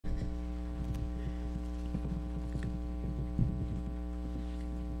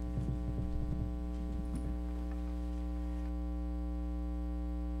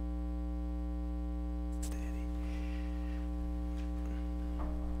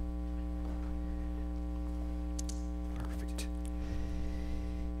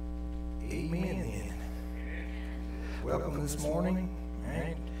welcome this morning.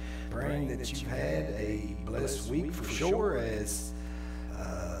 Right? Praying that you've had a blessed week for sure, as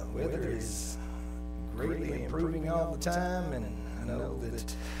weather is greatly improving all the time, and I know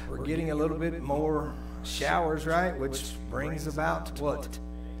that we're getting a little bit more showers, right? Which brings about what?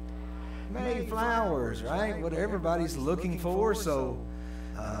 May flowers, right? What everybody's looking for. So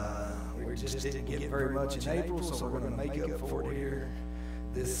we just didn't get very much in April, so we're going to make up for it here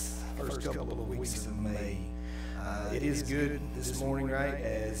this first couple of weeks of May. It is good this morning, right,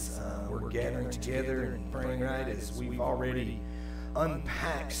 as we're gathering together and praying, right, as we've already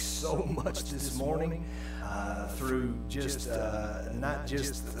unpacked so much this morning through just, not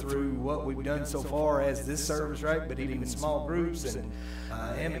just through what we've done so far as this service, right, but even in small groups, and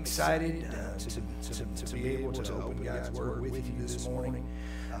I am excited to be able to open God's Word with you this morning.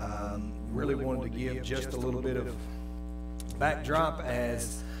 Really wanted to give just a little bit of backdrop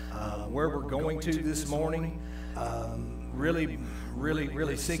as where we're going to this morning. Really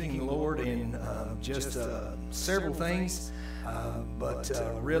seeking the Lord in just several things, but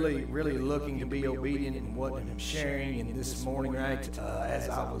really looking to be obedient in what I'm sharing. And this morning, right, as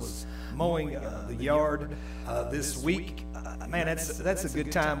I was mowing the yard this week, man, that's a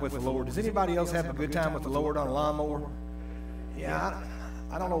good time with the Lord. Does anybody else have a good time with the Lord on a lawnmower? Yeah,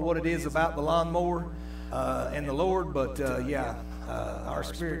 I don't know what it is about the lawnmower and the Lord, but our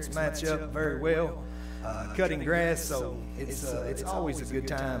spirits match up very well. Cutting grass, so it's always a good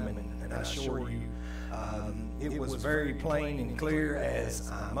time, and I assure you, it was very plain and clear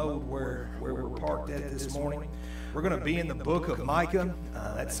as I mowed where we're parked at this morning. We're going to be in the book of Micah.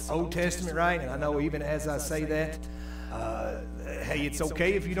 That's Old Testament, right? And I know even as I say that, hey, it's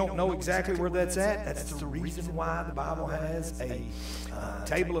okay if you don't know exactly where that's at. That's the reason why the Bible has a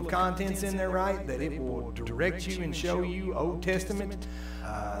table of contents in there, right? That it will direct you and show you Old Testament.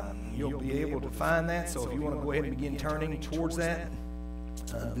 You'll be able to find that. So if you want to go ahead and begin turning towards that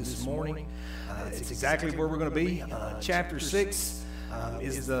this morning, it's exactly where we're going to be. Chapter 6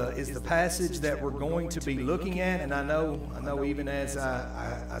 is the passage that we're going to be looking at. And I know even as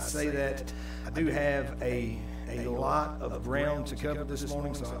I say that, I do have a lot of ground to cover this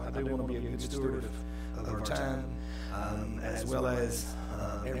morning, so I do want to be a good steward of our time, as well as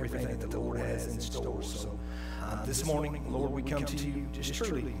everything that the Lord has in store. So this morning, Lord, we come to you just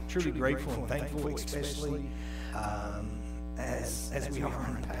truly grateful and thankful, especially as we are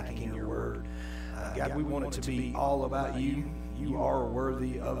unpacking your word. God, we want it to be all about you. You are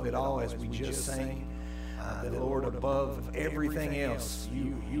worthy of it all, as we just sang. That, Lord, above everything else,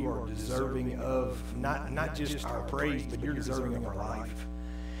 you are deserving of not just our praise, but you're deserving of our life.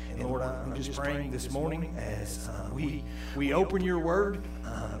 And Lord, I'm just praying this morning as we open your word,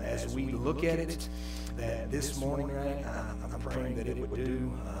 as we look at it, that this morning, right, I'm praying that it would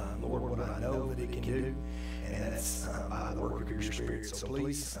do, Lord, what I know that it can do, and that's by the work of your Spirit. So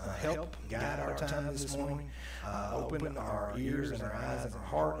please help guide our time this morning. Open our ears and our eyes and our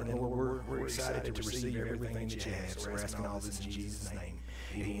heart, and Lord, we're excited to receive everything that you have. So we're asking all this in Jesus' name.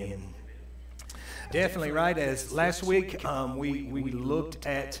 Amen. Definitely, right, as last week we looked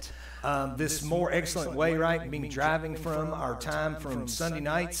at this more excellent way, right, being driving from our time from Sunday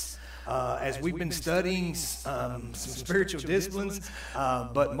nights, as we've been studying some spiritual disciplines,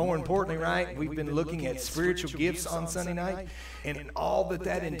 but more importantly, right, we've been looking at spiritual gifts on Sunday night and all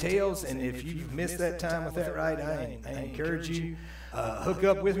that entails. And if you've missed that time with that, right, I encourage you, hook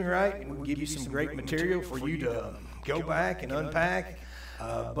up with me, right? We'll give you some great material for you to go back and unpack.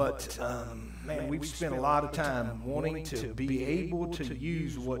 Man, we've spent a lot of time wanting to be able to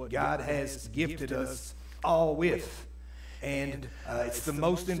use what God has gifted us all with. And it's the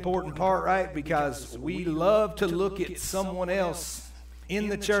most important part, right? Because we love to look at someone else in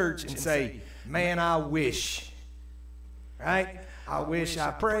the church and say, man, I wish, right? I wish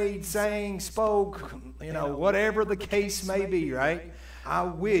I prayed, sang, spoke, whatever the case may be, right? I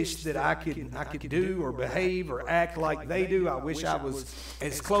wish that I could do or behave or act like they do. I wish I was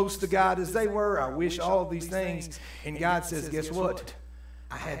as close to God as they were. I wish all of these things. And God says, guess what?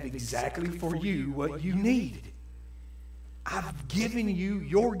 I have exactly for you what you need. I've given you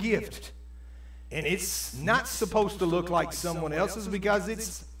your gift. And it's not supposed to look like someone else's because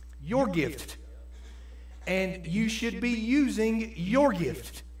it's your gift. And you should be using your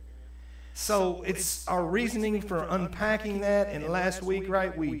gift. So it's our reasoning for unpacking that. And last week,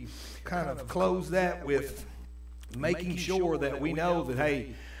 right, we kind of closed that with making sure that we know that,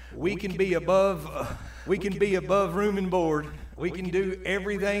 hey, we can be above room and board. We can do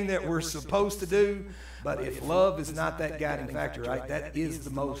everything that we're supposed to do. But if love is not that guiding factor, right, that is the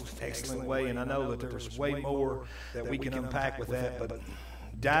most excellent way. And I know that there's way more that we can unpack with that. But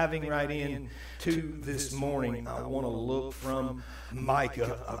diving right in to this morning, I want to look from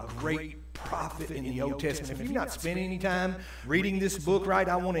Micah, a great prophet in the Old Testament. If you've not spent any time reading this book, right,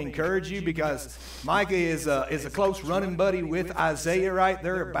 I want to encourage you, because Micah is a close running buddy with Isaiah, right?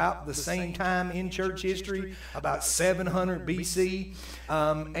 They're about the same time in church history, about 700 BC.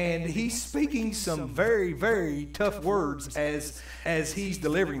 And he's speaking some very, very tough words as he's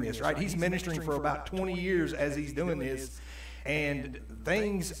delivering this, right? He's ministering for about 20 years as he's doing this, and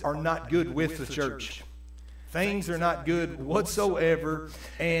things are not good with the church. Things are not good whatsoever,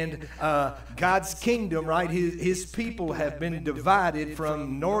 and God's kingdom, right, his people have been divided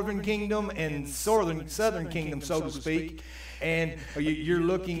from northern kingdom and southern kingdom, so to speak. And you're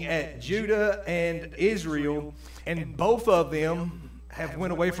looking at Judah and Israel, and both of them have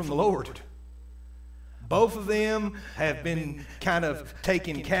went away from the Lord. Both of them have been kind of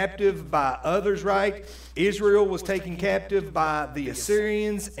taken captive by others, right? Israel was taken captive by the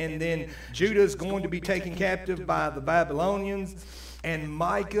Assyrians, and then Judah's going to be taken captive by the Babylonians. And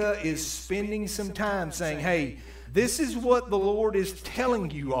Micah is spending some time saying, hey, this is what the Lord is telling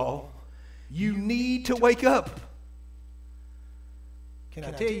you all. You need to wake up. Can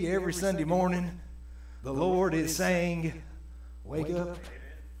I tell you, every Sunday morning, the Lord is saying, wake up.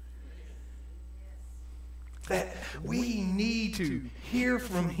 That we need to hear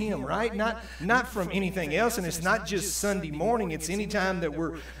from Him, right? Not from anything else. And it's not just Sunday morning. It's any time that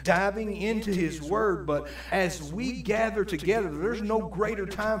we're diving into His Word. But as we gather together, there's no greater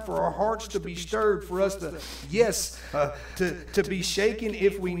time for our hearts to be stirred, for us to, yes, to be shaken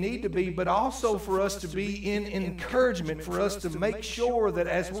if we need to be, but also for us to be in encouragement, for us to make sure that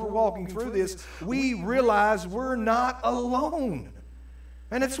as we're walking through this, we realize we're not alone.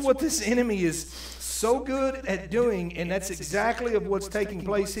 And that's what this enemy is so good at doing, and that's exactly of what's taking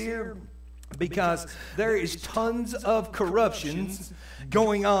place here, because there is tons of corruptions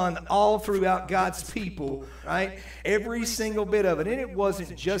going on all throughout God's people, right? Every single bit of it. And it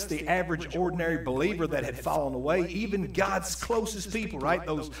wasn't just the average ordinary believer that had fallen away. Even God's closest people, right?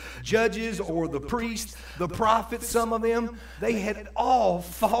 Those judges or the priests, the prophets, some of them, they had all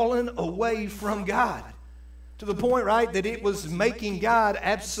fallen away from God. To the point, right, that it was making God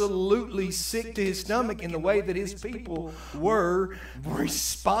absolutely sick to His stomach in the way that His people were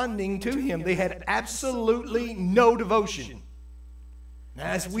responding to Him. They had absolutely no devotion.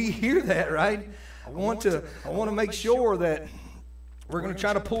 Now, as we hear that, right, I want to make sure that we're going to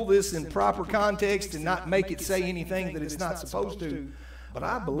try to pull this in proper context and not make it say anything that it's not supposed to. But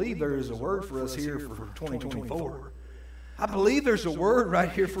I believe there is a word for us here for 2024. I believe there's a word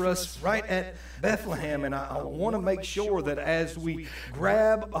right here for us right at Bethlehem, and I want to make sure that as we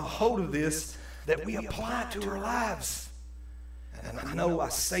grab a hold of this, that we apply it to our lives. And I know I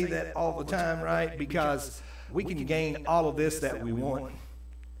say that all the time, right, because we can gain all of this that we want.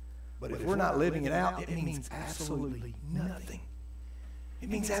 But if we're not living it out, it means absolutely nothing. It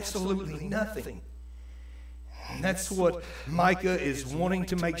means absolutely nothing. And that's what Micah is wanting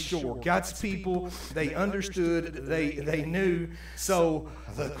to make sure. God's people, they understood, they knew. So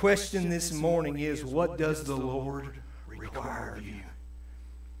the question this morning is, what does the Lord require of you?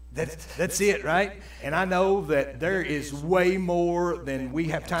 That's it, right? And I know that there is way more than we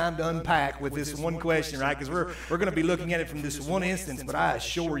have time to unpack with this one question, right? Because we're going to be looking at it from this one instance, but I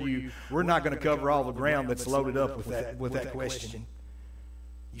assure you, we're not going to cover all the ground that's loaded up with that question.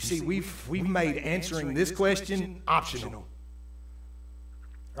 You see, we've made answering this question optional.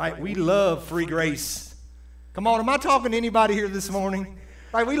 Right? We love free grace. Come on, am I talking to anybody here this morning?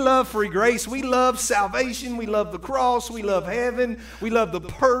 Right? We love free grace. We love salvation. We love the cross. We love heaven. We love the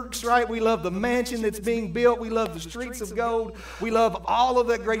perks, right? We love the mansion that's being built. We love the streets of gold. We love all of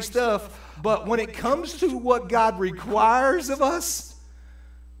that great stuff. But when it comes to what God requires of us,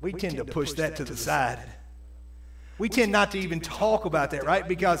 we tend to push that to the side. We tend not to even talk about that, right?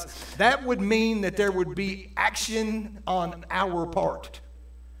 Because that would mean that there would be action on our part.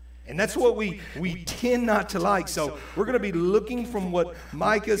 And that's what we tend not to like. So we're going to be looking from what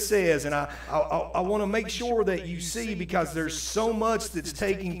Micah says. And I want to make sure that you see, because there's so much that's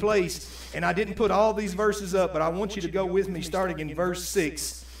taking place. And I didn't put all these verses up, but I want you to go with me starting in verse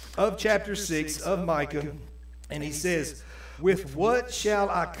 6 of chapter 6 of Micah. And he says, with what shall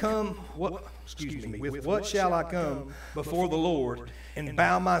I come... With what shall I come before the Lord and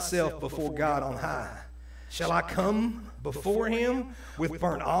bow myself before God on high? Shall I come before Him with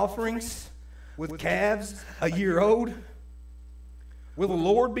burnt offerings, with calves a year old? Will the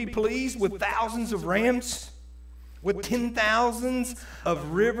Lord be pleased with thousands of rams, with 10,000s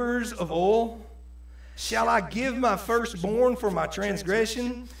of rivers of oil? Shall I give my firstborn for my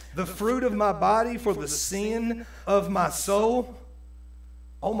transgression, the fruit of my body for the sin of my soul?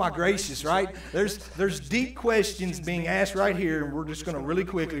 Oh my gracious, right? There's deep questions being asked right here, and we're just going to really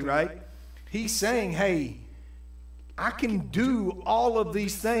quickly, right? He's saying, hey, I can do all of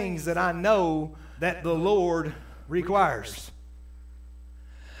these things that I know that the Lord requires.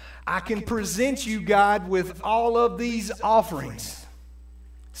 I can present you, God, with all of these offerings.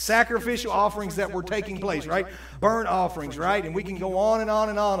 Sacrificial offerings that were taking place, right? Burnt offerings, right? And we can go on and on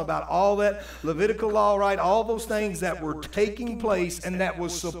and on about all that Levitical law, right? All those things that were taking place and that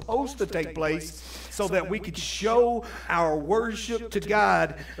was supposed to take place so that we could show our worship to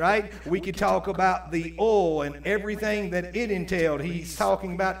God, right? We could talk about the oil and everything that it entailed. He's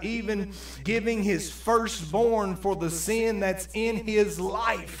talking about even giving his firstborn for the sin that's in his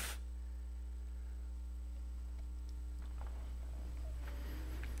life.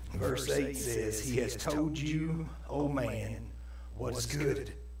 Verse 8 says, he has told you, O man, what is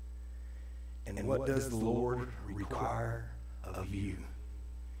good. And what does the Lord require of you?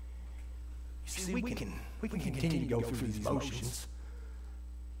 You see, we can continue to go through these motions.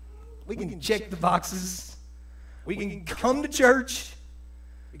 We can check the boxes. We can come to church.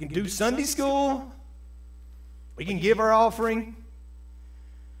 We can do Sunday school. We can give our offering.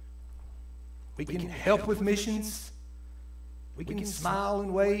 We can help with missions. We can smile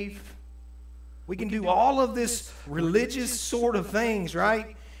and wave. We can do all of this religious sort of things,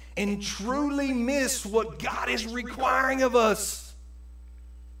 right? And truly miss what God is requiring of us.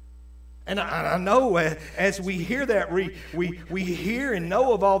 And I know as we hear that, we hear and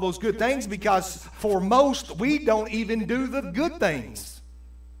know of all those good things because for most, we don't even do the good things.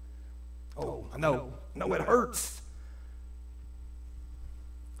 Oh, I know it hurts.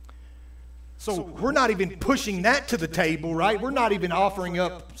 So we're not even pushing that to the table, right? We're not even offering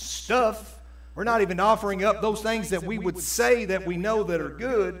up stuff. We're not even offering up those things that we would say that we know that are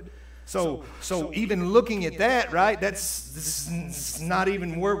good. So even looking at that, right, this is not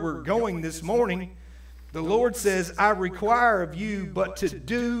even where we're going this morning. The Lord says, I require of you but to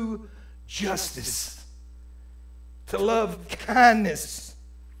do justice, to love kindness,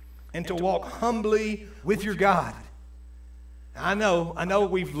 and to walk humbly with your God. I know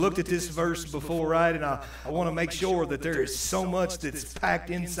we've looked at this verse before, right? And I want to make sure that there is so much that's packed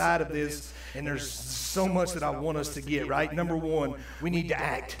inside of this, and there's so much that I want us to get, right? Number one, we need to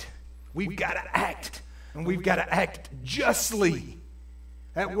act. We've got to act, and we've got to act justly.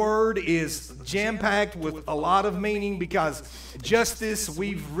 That word is jam-packed with a lot of meaning because justice,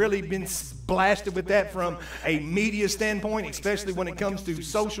 we've really been blasted with that from a media standpoint, especially when it comes to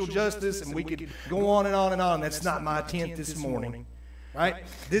social justice, and we could go on and on and on. That's not my intent this morning, right?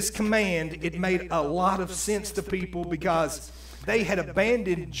 This command, it made a lot of sense to people because they had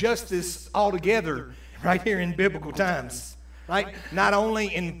abandoned justice altogether right here in biblical times. Right? Not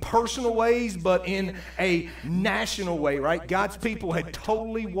only in personal ways, but in a national way, right? God's people had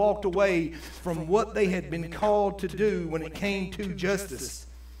totally walked away from what they had been called to do when it came to justice.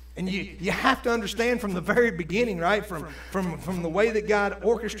 And you have to understand from the very beginning, right? From the way that God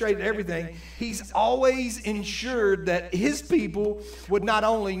orchestrated everything, He's always ensured that His people would not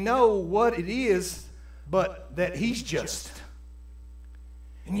only know what it is, but that He's just.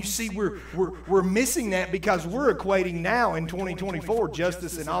 And you see, we're missing that because we're equating now in 2024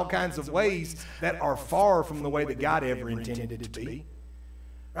 justice in all kinds of ways that are far from the way that God ever intended it to be.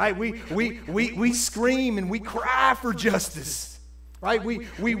 Right? We scream and we cry for justice. Right?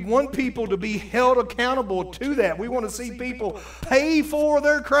 We want people to be held accountable to that. We want to see people pay for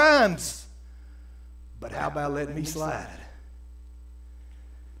their crimes. But how about letting me slide?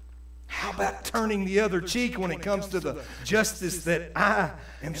 How about turning the other cheek when it comes to the justice that I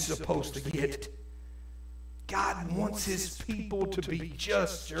am supposed to get? God wants His people to be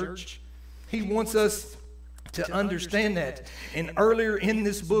just, church. He wants us to understand that. And earlier in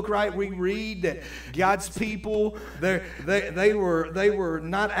this book, right, we read that God's people, they were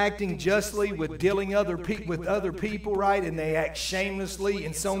not acting justly with dealing with other people, right, and they act shamelessly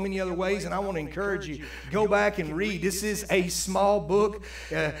in so many other ways. And I want to encourage you, go back and read. This is a small book.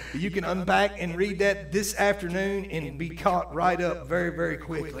 You can unpack and read that this afternoon and be caught right up very, very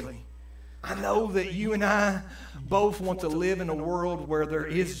quickly. I know that you and I both want to live in a world where there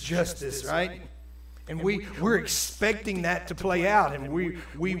is justice, right? And we're expecting that to play out, and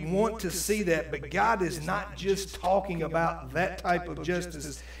we want to see that. But God is not just talking about that type of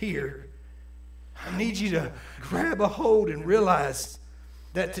justice here. I need you to grab a hold and realize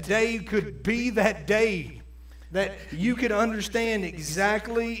that today could be that day that you could understand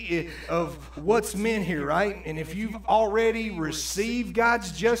exactly of what's meant here, right? And if you've already received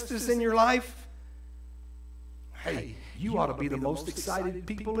God's justice in your life, hey, you ought to be the most excited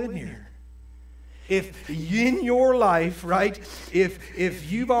people in here. if in your life, right,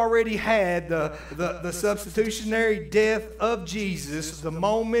 if you've already had the substitutionary death of Jesus, the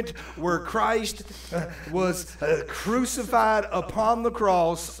moment where Christ was crucified upon the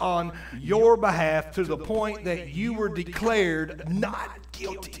cross on your behalf to the point that you were declared not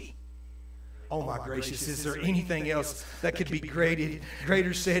guilty. Oh my gracious, is there anything else that could be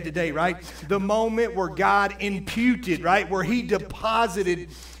greater said today, right? The moment where God imputed, right, where He deposited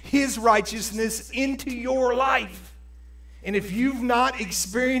His righteousness into your life. And if you've not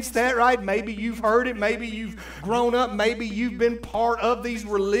experienced that, right, maybe you've heard it, maybe you've grown up, maybe you've been part of these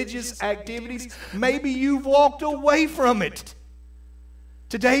religious activities, maybe you've walked away from it.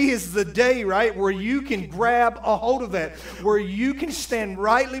 Today is the day, right, where you can grab a hold of that, where you can stand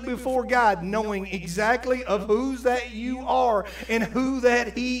rightly before God knowing exactly of whose that you are and who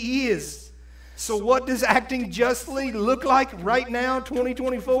that He is. So what does acting justly look like right now,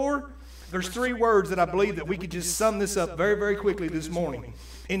 2024? There's 3 words that I believe that we could just sum this up very, very quickly this morning.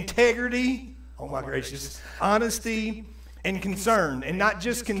 Integrity, oh my gracious, honesty, and concern. And not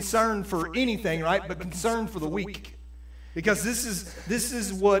just concern for anything, right, but concern for the weak. Because this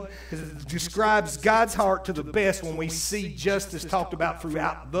is what describes God's heart to the best when we see justice talked about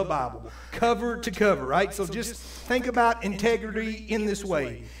throughout the Bible, cover to cover, right? So just think about integrity in this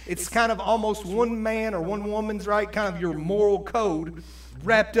way. It's kind of almost one man or one woman's, right, kind of your moral code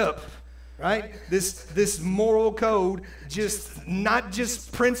wrapped up, right? This moral code, just not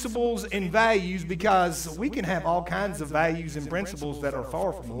just principles and values, because we can have all kinds of values and principles that are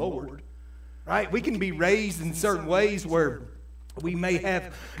far from the Lord. Right? We can be raised in certain ways where we may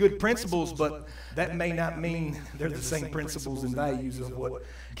have good principles, but that may not mean they're the same principles and values of what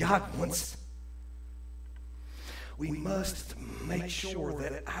God wants. We must make sure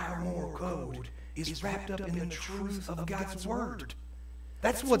that our moral code is wrapped up in the truth of God's Word.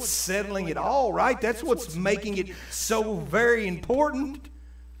 That's what's settling it all, right? That's what's making it so very important.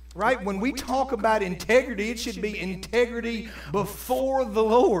 Right? When we talk about integrity, it should be integrity before the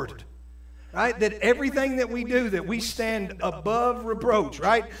Lord. Right? That everything that we do, that we stand above reproach,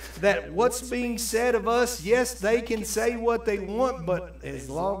 right? That what's being said of us, yes, they can say what they want, but as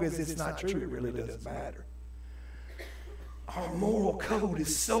long as it's not true, it really doesn't matter. Our moral code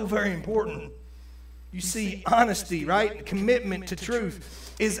is so very important. You see, honesty, right? Commitment to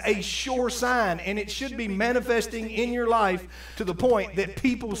truth is a sure sign, and it should be manifesting in your life to the point that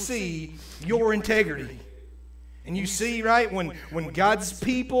people see your integrity. And you see, right, when God's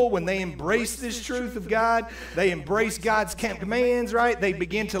people, when they embrace this truth of God, they embrace God's commands, right? They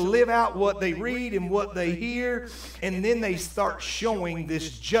begin to live out what they read and what they hear, and then they start showing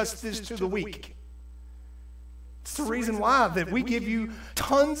this justice to the weak. It's the reason why that we give you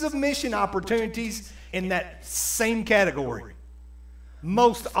tons of mission opportunities in that same category.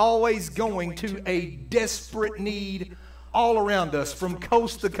 Most always going to a desperate need all around us, from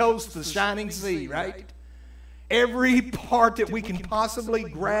coast to coast, the shining sea, right? Every part that we can possibly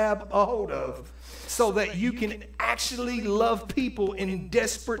grab a hold of so that you can actually love people in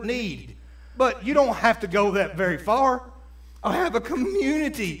desperate need. But you don't have to go that very far. I have a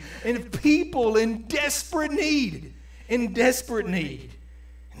community of people in desperate need, And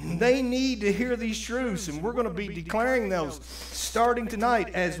they need to hear these truths, and we're going to be declaring those starting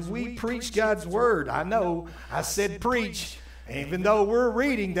tonight as we preach God's Word. I know I said preach. Even though we're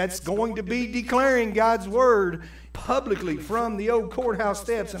reading, that's going to be declaring God's Word publicly from the old courthouse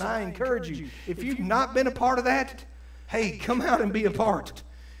steps. And I encourage you, if you've not been a part of that, hey, come out and be a part.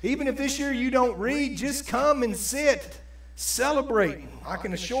 Even if this year you don't read, just come and sit. Celebrate. I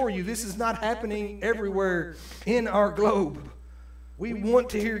can assure you this is not happening everywhere in our globe. We want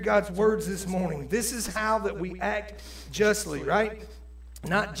to hear God's words this morning. This is how that we act justly, right?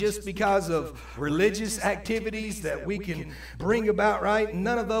 Not just because of religious activities that we can bring about, right?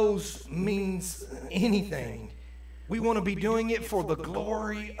 None of those means anything. We want to be doing it for the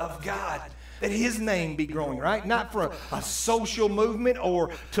glory of God, that His name be growing, right? Not for a social movement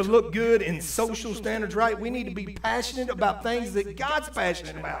or to look good in social standards, right? We need to be passionate about things that God's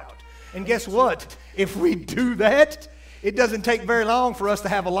passionate about. And guess what? If we do that, it doesn't take very long for us to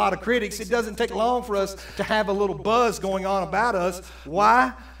have a lot of critics. It doesn't take long for us to have a little buzz going on about us.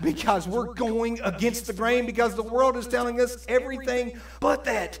 Why? Because we're going against the grain, because the world is telling us everything but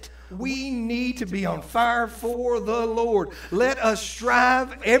that. We need to be on fire for the Lord. Let us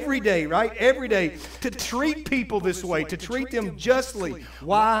strive every day, right? Every day to treat people this way, to treat them justly.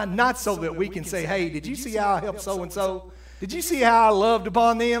 Why? Not so that we can say, hey, did you see how I helped so-and-so? Did you see how I loved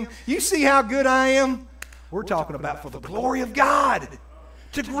upon them? You see how good I am? We're talking about for the glory of God,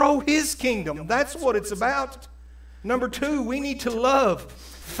 to grow His kingdom. That's what it's about. Number 2, we need to love.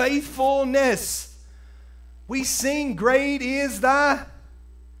 Faithfulness. We sing, great is thy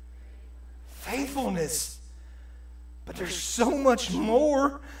faithfulness. But there's so much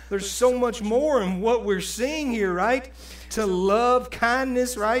more. There's so much more in what we're seeing here, right? To love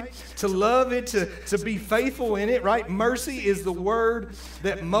kindness, right? To love it, to be faithful in it, right? Mercy is the word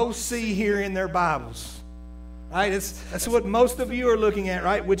that most see here in their Bibles. Right? That's what most of you are looking at,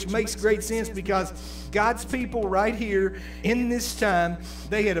 right? Which makes great sense because God's people right here in this time,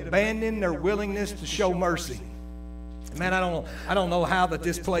 they had abandoned their willingness to show mercy. Man, I don't know how that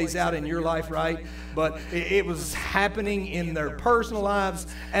this plays out in your life, right? But it was happening in their personal lives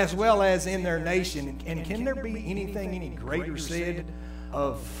as well as in their nation. And can there be anything any greater said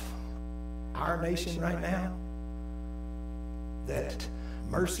of our nation right now? That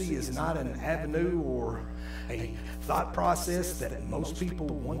mercy is not an avenue or a thought process that most people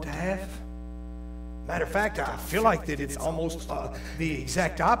want to have. Matter of fact, I feel like that it's almost the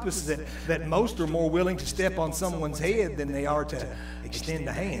exact opposite, that most are more willing to step on someone's head than they are to extend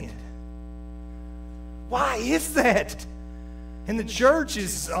a hand. Why is that? And the church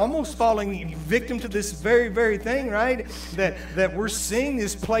is almost falling victim to this very, very thing, right? That we're seeing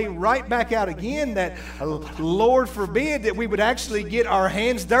this play right back out again, that Lord forbid that we would actually get our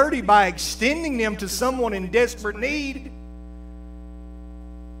hands dirty by extending them to someone in desperate need.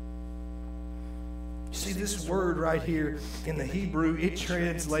 See, this word right here in the Hebrew, it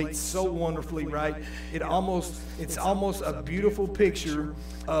translates so wonderfully, right? It's almost a beautiful picture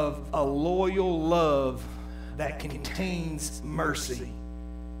of a loyal love that contains mercy.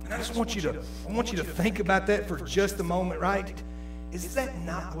 And I just want you to think about that for just a moment, right? Is that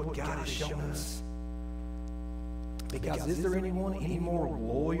not what God has shown us? Because is there anyone any more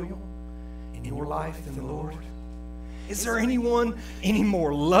loyal in your life than the Lord? Is there anyone any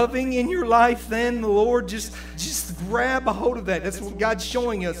more loving in your life than the Lord? Just grab a hold of that. That's what God's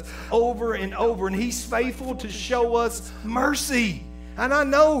showing us over and over. And He's faithful to show us mercy. And I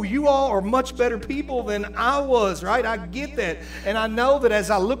know you all are much better people than I was, right? I get that. And I know that as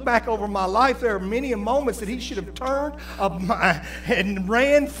I look back over my life, there are many moments that He should have turned and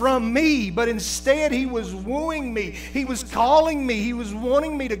ran from me. But instead, He was wooing me. He was calling me. He was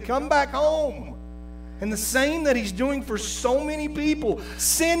wanting me to come back home. And the same that He's doing for so many people,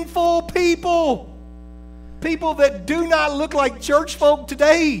 sinful people, people that do not look like church folk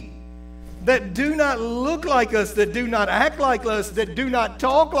today, that do not look like us, that do not act like us, that do not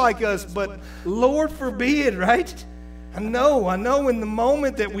talk like us, but Lord forbid, right? I know in the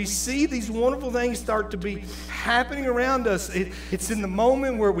moment that we see these wonderful things start to be happening around us, it's in the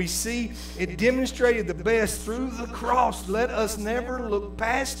moment where we see it demonstrated the best through the cross. Let us never look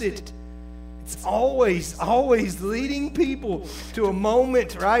past it. It's always leading people to a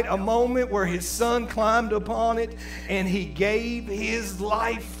moment, right? A moment where His Son climbed upon it and He gave His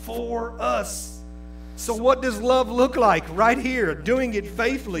life for us. So what does love look like right here? Doing it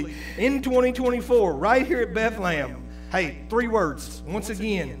faithfully in 2024, right here at Bethlehem. Hey, 3 words. Once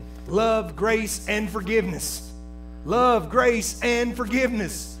again, love, grace, and forgiveness. Love, grace, and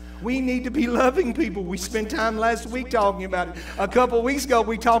forgiveness. We need to be loving people. We spent time last week talking about it. A couple of weeks ago,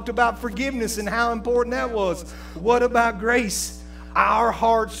 we talked about forgiveness and how important that was. What about grace? Our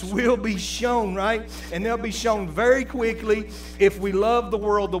hearts will be shown, right? And they'll be shown very quickly if we love the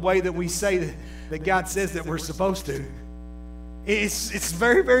world the way that we say that God says that we're supposed to. It's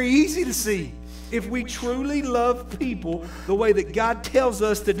very, very easy to see. If we truly love people the way that God tells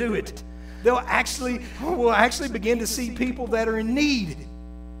us to do it, we'll actually begin to see people that are in need.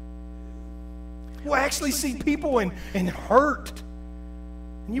 We'll actually see people in hurt.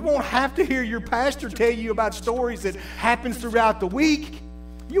 And you won't have to hear your pastor tell you about stories that happens throughout the week.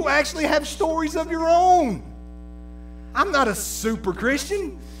 You actually have stories of your own. I'm not a super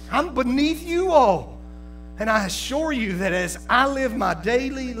Christian. I'm beneath you all. And I assure you that as I live my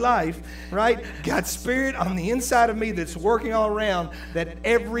daily life, right, God's Spirit on the inside of me that's working all around, that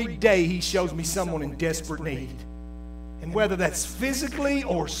every day He shows me someone in desperate need. And whether that's physically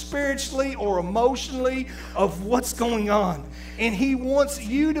or spiritually or emotionally of what's going on. And He wants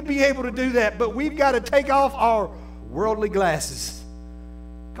you to be able to do that. But we've got to take off our worldly glasses.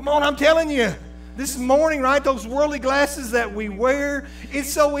 Come on, I'm telling you. This morning, right, those worldly glasses that we wear, it's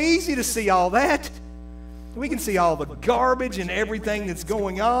so easy to see all that. We can see all the garbage and everything that's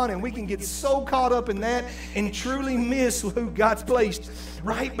going on, and we can get so caught up in that and truly miss who God's placed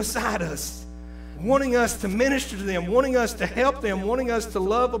right beside us. Wanting us to minister to them, wanting us to help them, wanting us to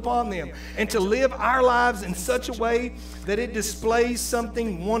love upon them, and to live our lives in such a way that it displays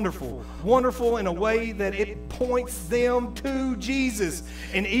something wonderful. Wonderful in a way that it points them to Jesus.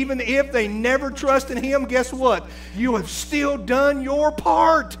 And even if they never trust in Him, guess what? You have still done your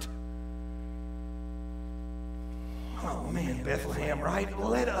part. man, Bethlehem, right?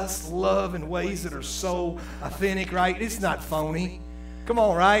 Let us love in ways that are so authentic, right? It's not phony. Come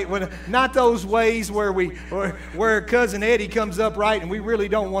on, right? Not those ways where Cousin Eddie comes up, right, and we really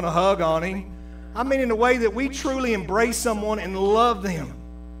don't want to hug on him. I mean in a way that we truly embrace someone and love them.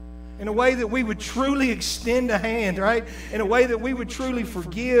 In a way that we would truly extend a hand, right? In a way that we would truly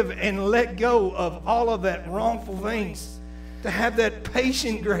forgive and let go of all of that wrongful things. To have that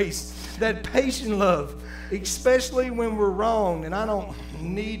patient grace, that patient love, especially when we're wrong. And I don't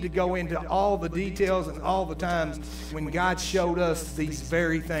need to go into all the details and all the times when God showed us these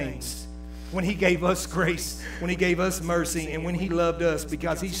very things. When He gave us grace, when He gave us mercy, and when He loved us,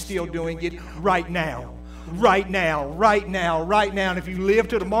 because He's still doing it right now. Right now, right now, right now. And if you live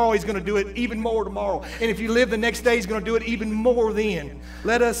till tomorrow, He's going to do it even more tomorrow. And if you live the next day, He's going to do it even more then.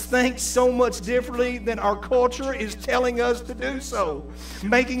 Let us think so much differently than our culture is telling us to do so.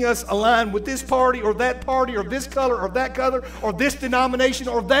 Making us align with this party or that party or this color or that color or this denomination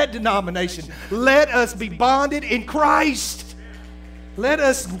or that denomination. Let us be bonded in Christ. Let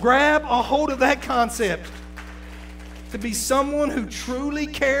us grab a hold of that concept. To be someone who truly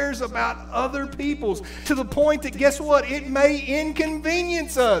cares about other people's, to the point that, guess what? It may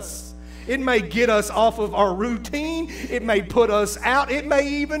inconvenience us. It may get us off of our routine. It may put us out. It may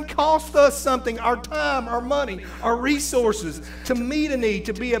even cost us something, our time, our money, our resources, to meet a need,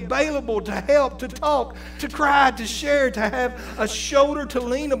 to be available, to help, to talk, to cry, to share, to have a shoulder to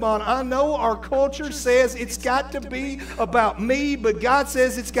lean upon. I know our culture says it's got to be about me, but God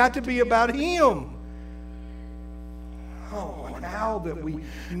says it's got to be about Him. Oh, now that we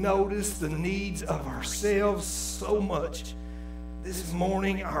notice the needs of ourselves so much, this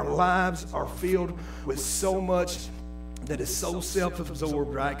morning our lives are filled with so much that is so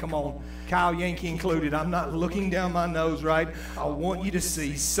self-absorbed, right? Come on, Kyle Yankee included. I'm not looking down my nose, right? I want you to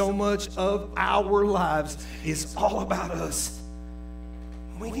see so much of our lives is all about us.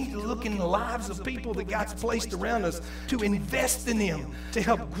 We need to look in the lives of people that God's placed around us to invest in them, to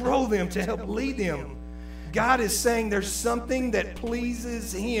help grow them, to help lead them. God is saying there's something that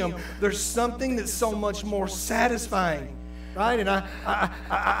pleases Him. There's something that's so much more satisfying, right? And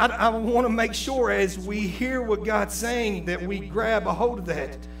I want to make sure as we hear what God's saying that we grab a hold of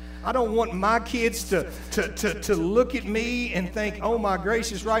that. I don't want my kids to look at me and think, oh my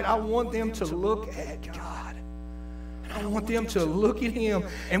gracious, right? I want them to look at God. I want them to look at Him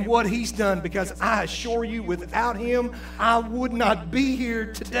and what He's done, because I assure you, without Him, I would not be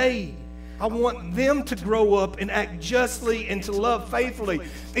here today. I want them to grow up and act justly and to love faithfully,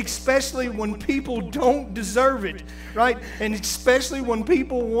 especially when people don't deserve it, right? And especially when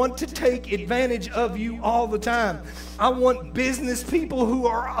people want to take advantage of you all the time. I want business people who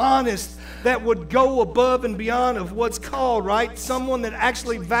are honest, that would go above and beyond of what's called, right? Someone that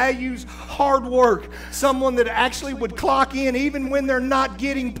actually values hard work. Someone that actually would clock in even when they're not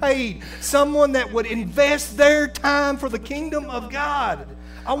getting paid. Someone that would invest their time for the kingdom of God.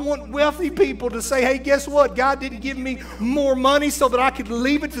 I want wealthy people to say, hey, guess what? God didn't give me more money so that I could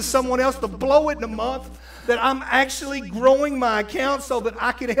leave it to someone else to blow it in a month. That I'm actually growing my account so that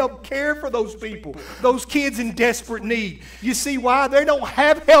I can help care for those people, those kids in desperate need. You see why? They don't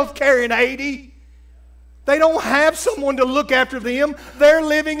have health care in Haiti. They don't have someone to look after them. They're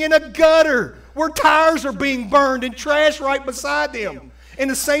living in a gutter where tires are being burned and trash right beside them. In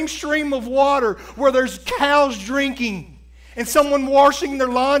the same stream of water where there's cows drinking. And someone washing their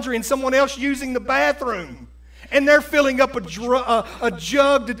laundry and someone else using the bathroom. And they're filling up a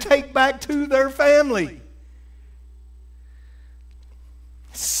jug to take back to their family.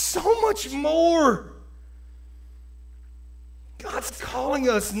 So much more. God's calling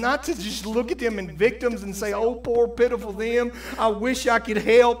us not to just look at them and victims and say, oh, poor, pitiful them. I wish I could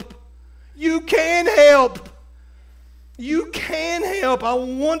help. You can help. You can help. I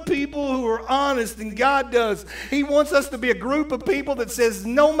want people who are honest, and God does. He wants us to be a group of people that says,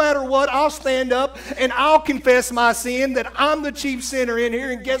 no matter what, I'll stand up and I'll confess my sin, that I'm the chief sinner in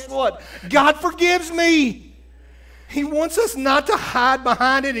here, and guess what? God forgives me. He wants us not to hide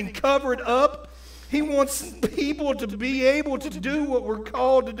behind it and cover it up. He wants people to be able to do what we're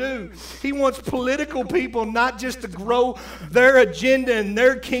called to do. He wants political people not just to grow their agenda and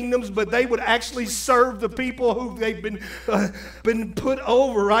their kingdoms, but they would actually serve the people who they've been put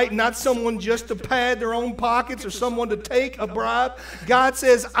over, right? Not someone just to pad their own pockets or someone to take a bribe. God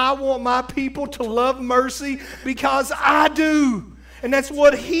says, I want my people to love mercy because I do. And that's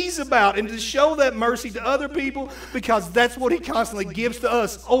what He's about, and to show that mercy to other people, because that's what He constantly gives to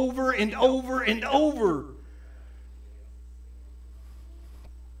us over and over and over.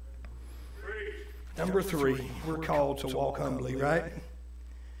 Number 3, we're called to walk humbly, right?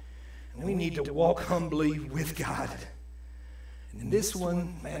 We need to walk humbly with God. And this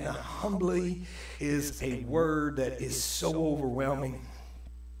one, man, humbly is a word that is so overwhelming.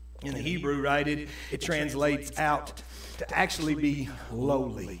 In the Hebrew, right, it translates out to actually be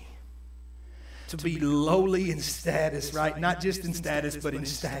lowly. To be lowly in status, right? Not just in status, but in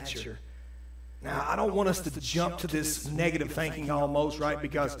stature. Now, I don't want us to jump to this negative thinking almost, right?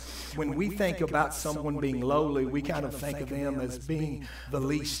 Because when we think about someone being lowly, we kind of think of them as being the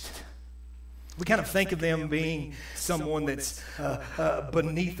least. We kind of think of them being someone that's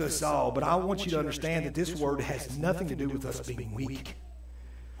beneath us all. But I want you to understand that this word has nothing to do with us being weak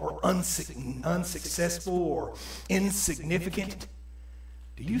or unsuccessful or insignificant.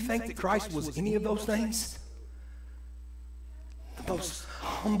 Do you think that Christ was any of those things? The most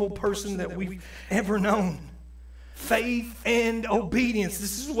humble person that we've ever known. Faith and obedience.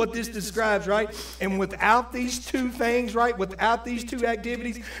 This is what this describes, right? And without these two things, right? Without these two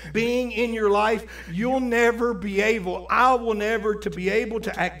activities being in your life, you'll never be able, I will never to be able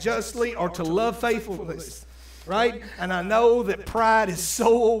to act justly or to love faithfulness. Right? And I know that pride is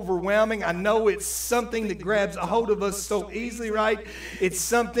so overwhelming. I know it's something that grabs a hold of us so easily, right? It's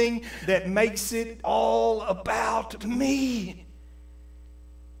something that makes it all about me.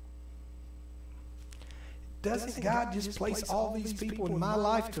 Doesn't God just place all these people in my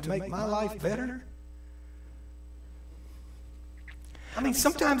life to make my life better? I mean,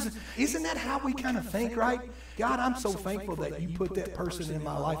 sometimes, isn't that how we kind of think, right? God, I'm so thankful that you put that person in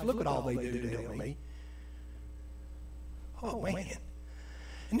my life. Look at all they do to help me. Oh, man.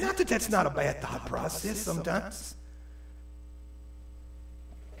 And not that that's not a bad thought process sometimes.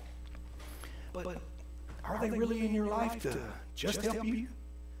 But are they really in your life to just help you?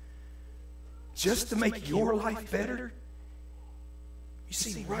 Just to make your life better? You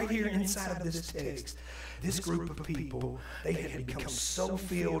see, right here inside of this text, this group of people, they had become so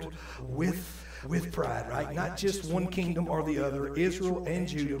filled with pride, right? Not just one kingdom or the other, Israel and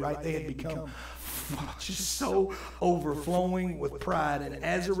Judah, right? They had become just so overflowing with pride, and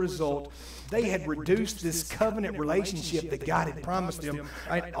as a result, they had reduced this covenant relationship that God had promised them,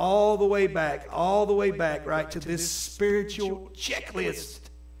 right, all the way back, right, to this spiritual checklist.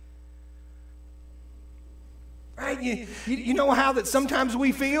 Right? You know how that sometimes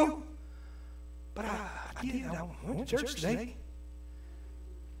we feel? But I went to church today.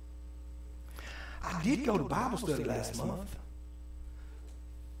 I did go to Bible study last month.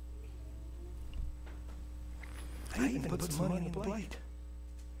 I even put some money in the plate.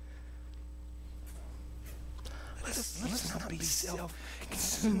 Let's not be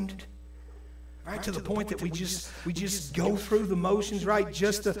self-consumed. Right, to the point that we just go through the motions, right,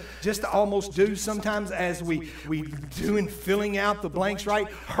 just to almost do sometimes as we do in filling out the blanks, right,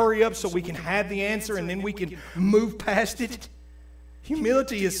 hurry up so we can have the answer and then we can move past it.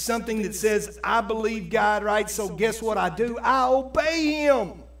 Humility is something that says, I believe God, right, so guess what I do? I obey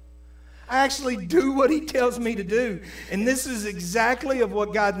Him. I actually do what He tells me to do. And this is exactly of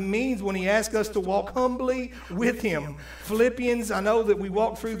what God means when He asks us to walk humbly with Him. Philippians, I know that we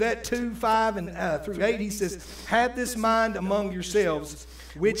walked through that 2:5 and through 8. He says, have this mind among yourselves,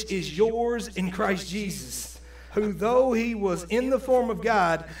 which is yours in Christ Jesus, who though He was in the form of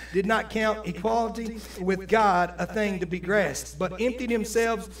God, did not count equality with God a thing to be grasped, but emptied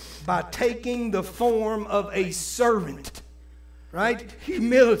Himself by taking the form of a servant. Right?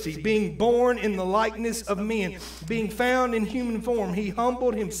 Humility, being born in the likeness of men, being found in human form. He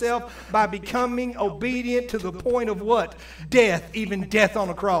humbled Himself by becoming obedient to the point of what? Death, even death on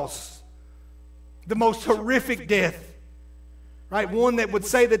a cross. The most horrific death. Right? One that would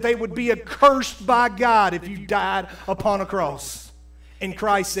say that they would be accursed by God if you died upon a cross. And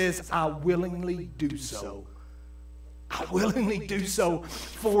Christ says, I willingly do so. I willingly do so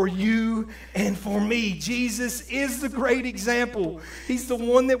for you and for me. Jesus is the great example. He's the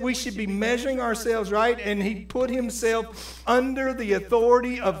one that we should be measuring ourselves, right? And He put Himself under the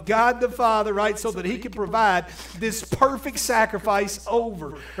authority of God the Father, right? So that He could provide this perfect sacrifice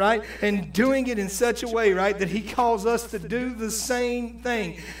over, right? And doing it in such a way, right, that He calls us to do the same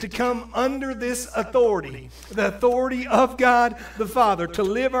thing, to come under this authority, the authority of God the Father, to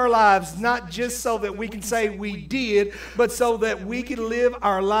live our lives not just so that we can say we did, but so that we can live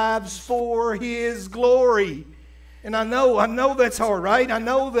our lives for His glory. And I know that's hard, right? I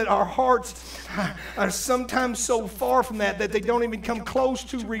know that our hearts are sometimes so far from that they don't even come close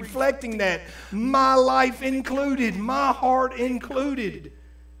to reflecting that. My life included, my heart included.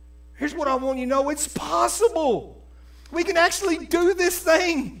 Here's what I want you to know. It's possible. We can actually do this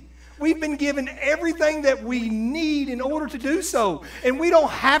thing. We've been given everything that we need in order to do so. And we don't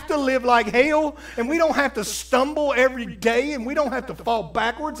have to live like hell, and we don't have to stumble every day, and we don't have to fall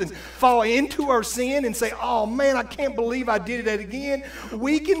backwards and fall into our sin and say, oh man, I can't believe I did that again.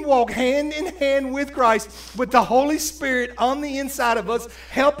 We can walk hand in hand with Christ, with the Holy Spirit on the inside of us,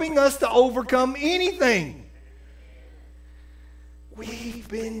 helping us to overcome anything. We've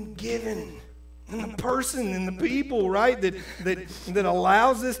been given the person and the people, right, that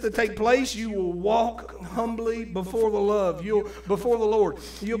allows this to take place. You will walk humbly before the Lord.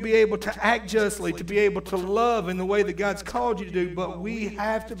 You'll be able to act justly, to be able to love in the way that God's called you to do. But we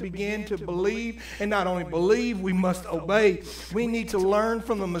have to begin to believe, and not only believe, we must obey. We need to learn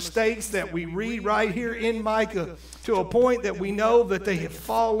from the mistakes that we read right here in Micah, to a point that we know that they have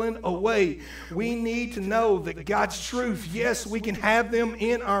fallen away. We need to know that God's truth, yes, we can have them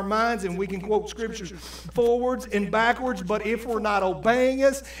in our minds, and we can quote scriptures forwards and backwards, but if we're not obeying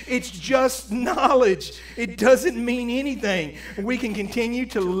us, it's just knowledge. It doesn't mean anything. We can continue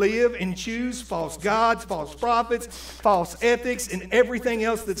to live and choose false gods, false prophets, false ethics, and everything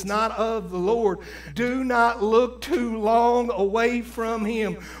else that's not of the Lord. Do not look too long away from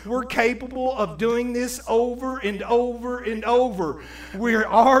Him. We're capable of doing this over and over and over. We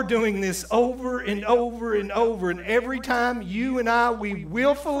are doing this over and over and over. And every time you and I, we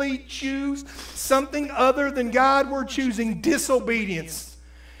willfully choose something other than God, we're choosing disobedience.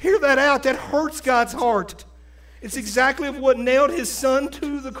 Hear that out. That hurts God's heart. It's exactly what nailed His Son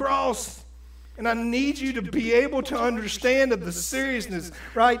to the cross. And I need you to be able to understand of the seriousness,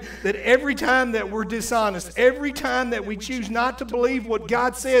 right? That every time that we're dishonest, every time that we choose not to believe what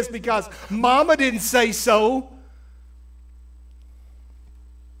God says because Mama didn't say so,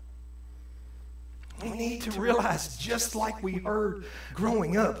 we need to realize, just like we heard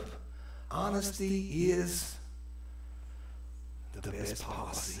growing up, honesty is the best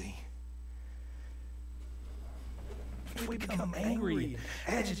policy. If we become angry,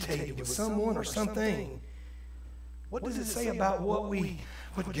 agitated with someone or something, what does it say about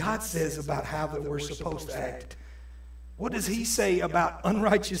what God says about how that we're supposed to act? What does He say about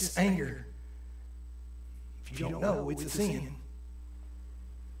unrighteous anger? If you don't know, it's a sin.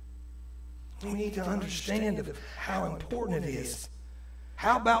 We need to understand of how important it is.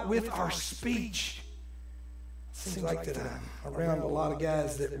 How about with our speech? It seems like that I'm around a lot of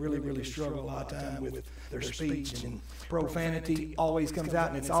guys that really struggle a lot of time with their speech, and profanity always comes out,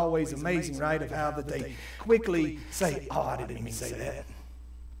 and it's always amazing, right, of how that they quickly say, oh, I didn't even say that.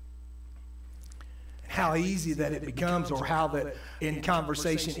 How easy that it becomes, or how that in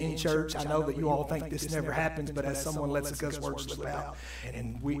conversation in church, I know that you all think this never happens, but as someone lets a cuss word slip out,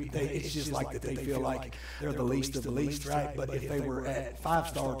 and it's just like that they feel like they're the least of the least, right? But if they were at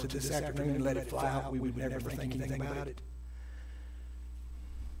 5-star to this afternoon and let it fly out, we would never think anything about it.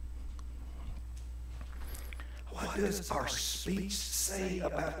 What does our speech say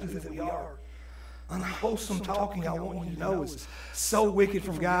about who that we are? Unwholesome talking, I want you to know, is so wicked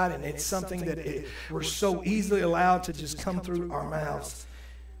from God, and it's something that we're so easily allowed to just come through our mouths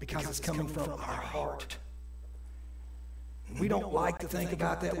because it's coming from our heart. We don't like to think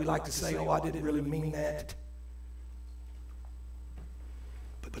about that. We like to say, oh, I didn't really mean that.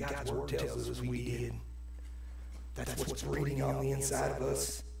 But God's Word tells us we did. That's what's breathing on the inside of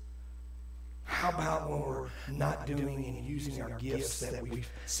us. How about when we're not doing and using our gifts that we've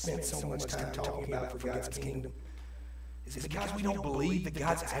spent so much time talking about for God's kingdom? Is it because we don't believe that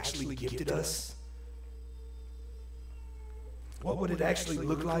God's actually gifted us? What would it actually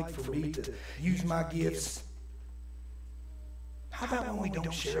look like for me to use my gifts? How about when we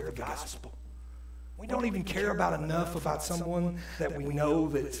don't share the gospel? We don't even care about enough about someone that we know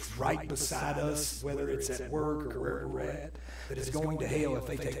that's right beside us, whether it's at work or wherever we're at, that is going to hell if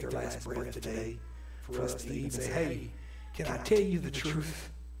they take their last breath today, for us to even say, hey, can I tell you the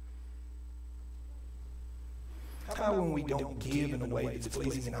truth? How about when we don't give in a way that's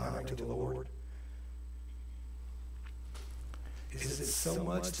pleasing and honoring to the Lord? Is it so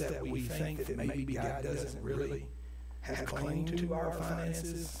much that we think that maybe God doesn't really have claim to our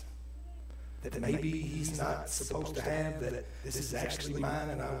finances? That maybe He's not supposed to have, that this is actually mine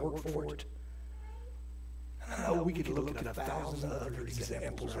and I work for it? I know we could look at 1,000 other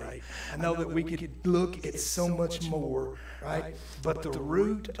examples, right? I know that we could look at so much more, right? But the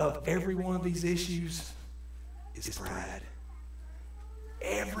root of every one of these issues is pride.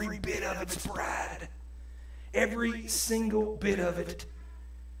 Every bit of it's pride. Every single bit of it.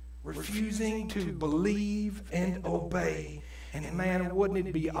 Refusing to believe and obey And man, wouldn't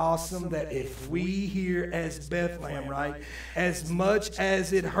it be awesome that if we here as Bethlehem, right, as much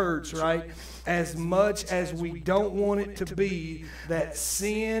as it hurts, right, as much as we don't want it to be, that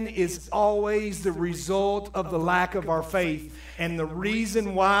sin is always the result of the lack of our faith. And the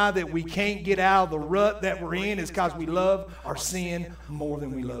reason why that we can't get out of the rut that we're in is because we love our sin more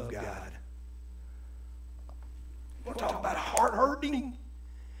than we love God. You want to talk about heart hurting?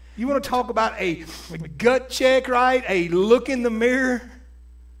 You want to talk about a gut check, right? A look in the mirror?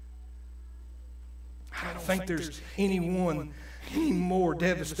 I don't think there's anyone any more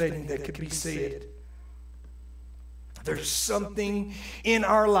devastating that could be said. There's something in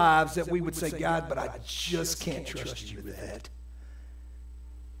our lives that we would say, God, but I just can't trust you with that.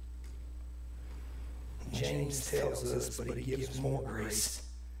 James tells us, but he gives more grace.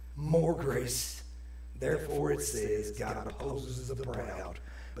 More grace. Therefore it says, God opposes the proud,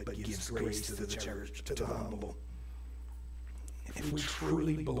 but gives grace to the church, to the humble. If we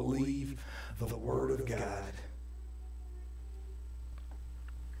truly believe the Word of God,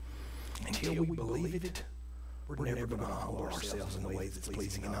 until we believe it, we're never going to humble ourselves in a way that's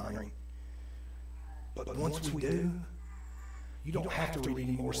pleasing and honoring. But once we do, you don't have to read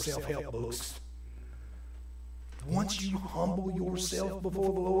any more self-help books. Once you humble yourself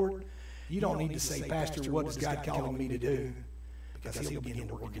before the Lord, you don't need to say, Pastor, what is God calling me to do? Because He'll begin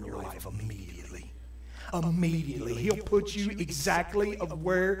to work in your life immediately. Immediately. He'll put you exactly of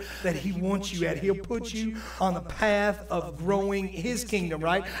where that He wants you at. He'll put you on the path of growing His kingdom,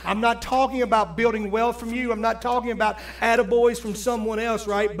 right? I'm not talking about building wealth from you. I'm not talking about attaboys from someone else,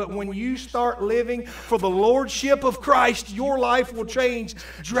 right? But when you start living for the lordship of Christ, your life will change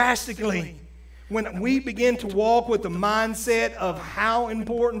drastically. When we begin to walk with the mindset of how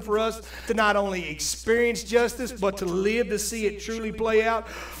important for us to not only experience justice, but to live to see it truly play out,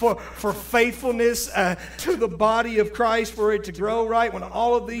 for faithfulness to the body of Christ, for it to grow, right? When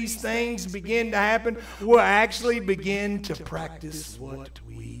all of these things begin to happen, we'll actually begin to practice what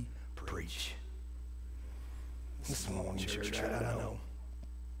we preach. This morning, church, I know.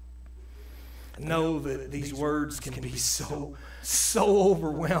 Know that these words can be so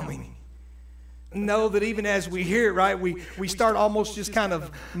overwhelming. Know that even as we hear it, right, we start almost just kind of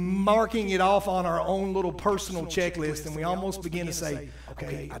marking it off on our own little personal checklist, and we almost begin to say,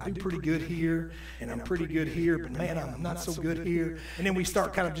 okay, I do pretty good here, and I'm pretty good here, but man, I'm not so good here. And then we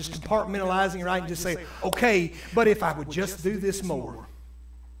start kind of just compartmentalizing, right, and just say, okay, but if I would just do this more,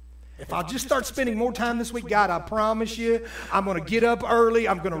 if I'll just start spending more time this week, God, I promise you, I'm going to get up early.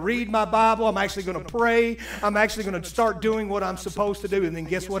 I'm going to read my Bible. I'm actually going to pray. I'm actually going to start doing what I'm supposed to do. And then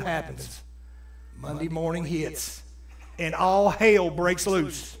guess what happens? Monday morning hits, and all hell breaks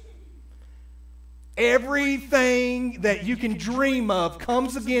loose. Everything that you can dream of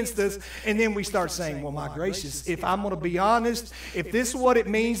comes against us, and then we start saying, well, my gracious, if I'm going to be honest, if this is what it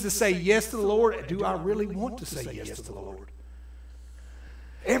means to say yes to the Lord, do I really want to say yes to the Lord?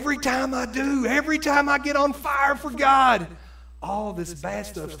 Every time I do, every time I get on fire for God, all this bad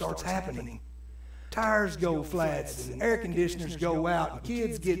stuff starts happening. Tires go flat, and air conditioners go out, and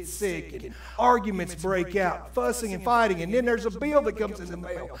kids get sick, and arguments break out, fussing and fighting, and then there's a bill that comes in the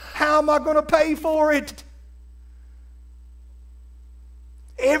mail. How am I going to pay for it?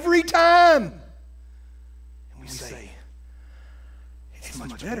 Every time. And we say, it's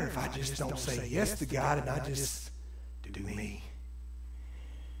much better if I just don't say yes to God and I just do me.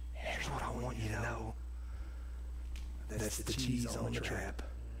 Here's what I want you to know. That's the cheese on the trap.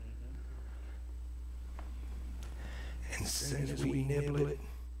 And as soon as we nibble it,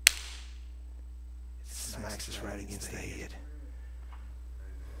 it smacks us right against the head.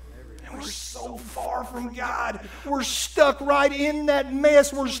 And we're so far from God. We're stuck right in that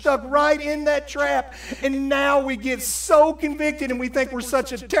mess. We're stuck right in that trap. And now we get so convicted and we think we're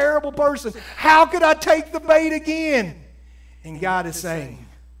such a terrible person. How could I take the bait again? And God is saying,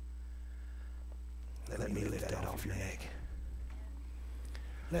 let me lift that off your neck.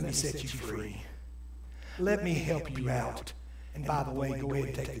 Let me set you free. Let me help you out. And by the way, go ahead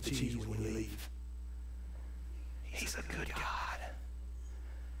and take the cheese when you leave. He's a good God.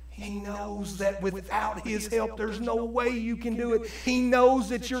 He knows that without His help, there's no way you can do it. He knows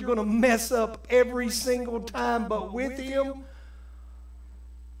that you're going to mess up every single time, but with Him,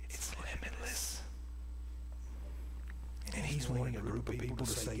 it's limitless. And He's wanting a group of people to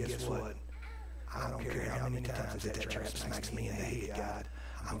say, guess what? I don't care how many times that trap smacks me in the head, God.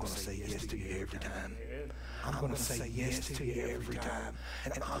 I'm going to say yes to you every time. I'm going to say yes to you every time.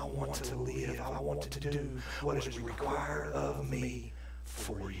 And I want to live. I want to do what is required of me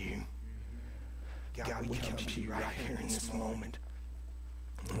for you. God, we come to you right here in this moment.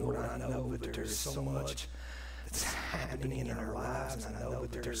 Lord, I know that there is so much that's happening in our lives, and I know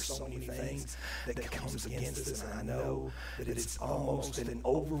that there's so many things that comes against us, and I know that it's almost an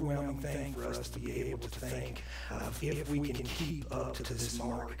overwhelming thing for us to be able to think of if we can keep up to this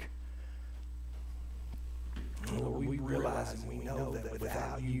mark. Lord, we realize and we know that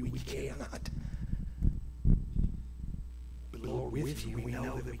without you we cannot. But Lord, with you we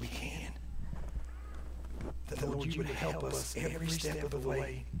know that we can. That Lord, you would help us every step of the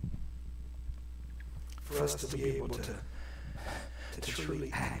way for us to be able to truly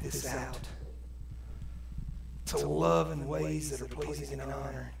act this out, to love in ways that are pleasing and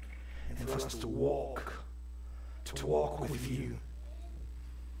honor, and for us to walk with you.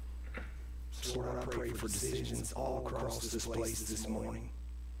 So Lord, I pray for decisions all across this place this morning.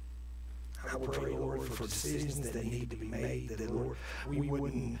 I pray, Lord, for decisions that need to be made, that, Lord, we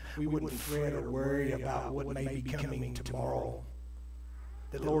wouldn't fret or worry about what may be coming tomorrow.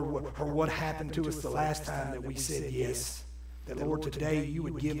 That, Lord, what happened to us the last time that we said yes. That, Lord, today you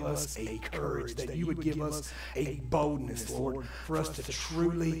would give us a courage, that you would give us a boldness, Lord, for us to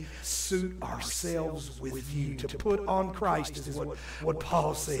truly suit ourselves with you, to put on Christ is what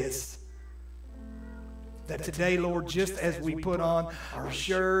Paul says. That today, Lord, just as we put on our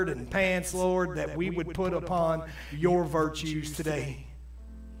shirt and pants, Lord, that we would put upon your virtues today.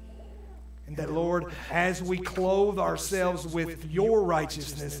 And that, Lord, as we clothe ourselves with your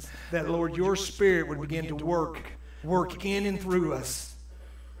righteousness, that, Lord, your Spirit would begin to work in and through us,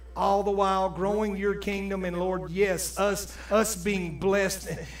 all the while growing your kingdom, and, Lord, yes, us being blessed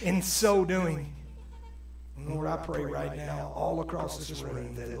in so doing. Lord, I pray right now, all across this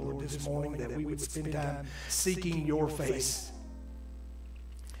room, that, Lord, this morning, that we would spend time seeking your face.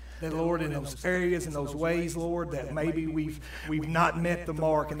 That, Lord, in those areas and those ways, Lord, that maybe we've not met the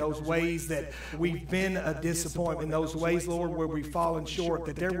mark, in those ways that we've been a disappointment, in those ways, Lord, where we've fallen short,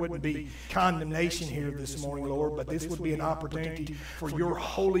 that there wouldn't be condemnation here this morning, Lord, but this would be an opportunity for your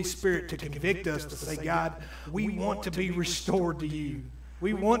Holy Spirit to convict us, to say, God, we want to be restored to you.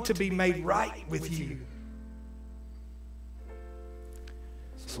 We want to be made right with you.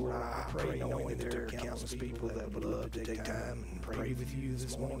 So, Lord, I pray, knowing that there are countless people that would love to take time and pray with you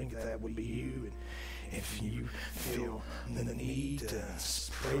this morning, that would be you. And if you feel the need to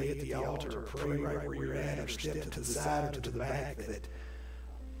pray at the altar, or pray right where you're at, or step to the side or to the back, that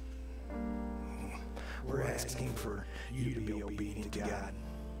we're asking for you to be obedient to God.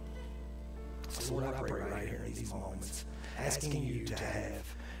 So, Lord, I pray right here in these moments, asking you to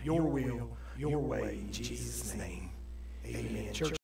have your will, your way, in Jesus' name. Amen. Church.